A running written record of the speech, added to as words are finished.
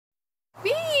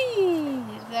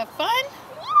that fun?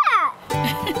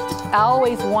 I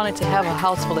always wanted to have a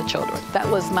house full of children. That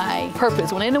was my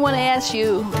purpose. When anyone asks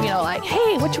you, like,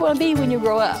 hey, what you want to be when you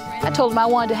grow up? I told them I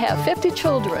wanted to have 50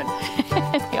 children.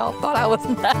 They all thought I was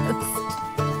nuts.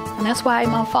 And that's why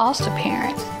I'm a foster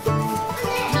parent.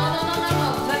 No.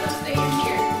 Let them stay in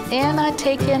here. And I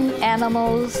take in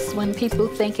animals when people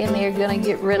thinking they're gonna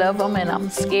get rid of them, and I'm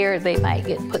scared they might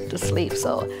get put to sleep.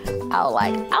 So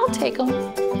I'll take them.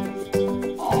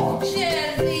 Oh,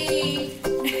 Jesse.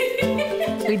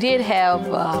 We did have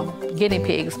guinea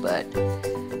pigs, but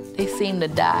they seem to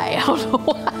die. I don't know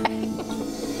why.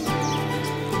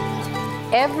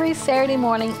 Every Saturday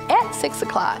morning at 6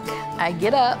 o'clock, I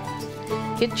get up,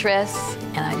 get dressed,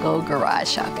 and I go garage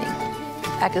shopping.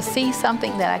 I could see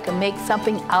something that I could make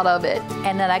something out of it,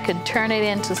 and that I could turn it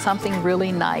into something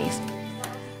really nice.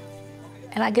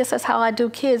 And I guess that's how I do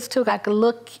kids too. I could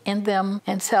look in them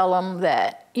and tell them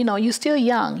that, you're still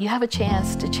young, you have a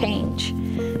chance to change.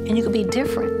 And you could be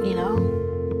different,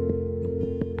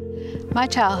 My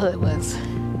childhood was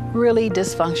really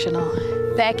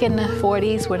dysfunctional. Back in the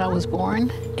 40s when I was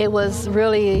born, it was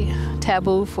really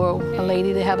taboo for a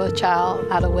lady to have a child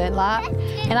out of wedlock.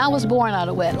 And I was born out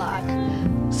of wedlock.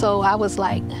 So I was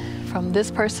like, from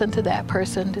this person to that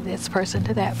person to this person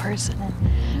to that person.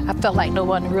 And I felt like no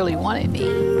one really wanted me.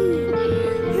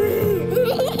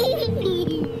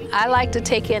 I like to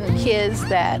take in kids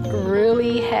that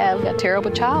really have a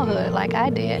terrible childhood like I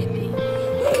did.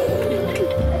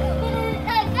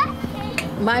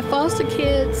 My foster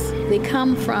kids, they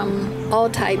come from all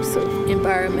types of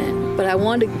environment, but I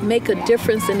want to make a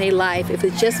difference in their life, if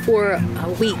it's just for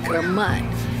a week or a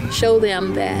month, show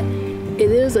them that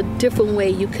it is a different way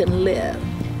you can live.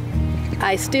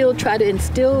 I still try to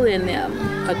instill in them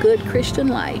a good Christian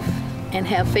life and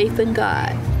have faith in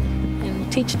God.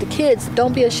 Teach the kids,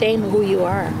 don't be ashamed of who you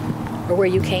are or where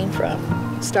you came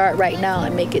from. Start right now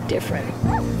and make it different.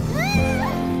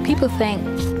 People think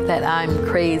that I'm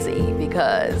crazy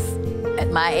because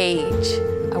at my age,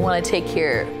 I want to take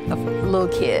care of little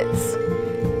kids.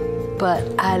 But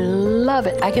I love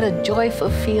it. I get a joyful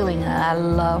feeling, and I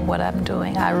love what I'm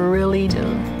doing. I really do.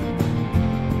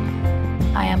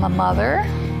 I am a mother,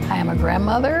 I am a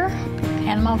grandmother,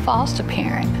 and I'm a foster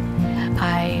parent.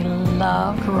 I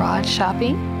love garage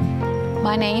shopping.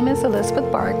 My name is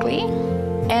Elizabeth Barkley,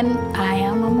 and I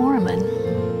am a Mormon.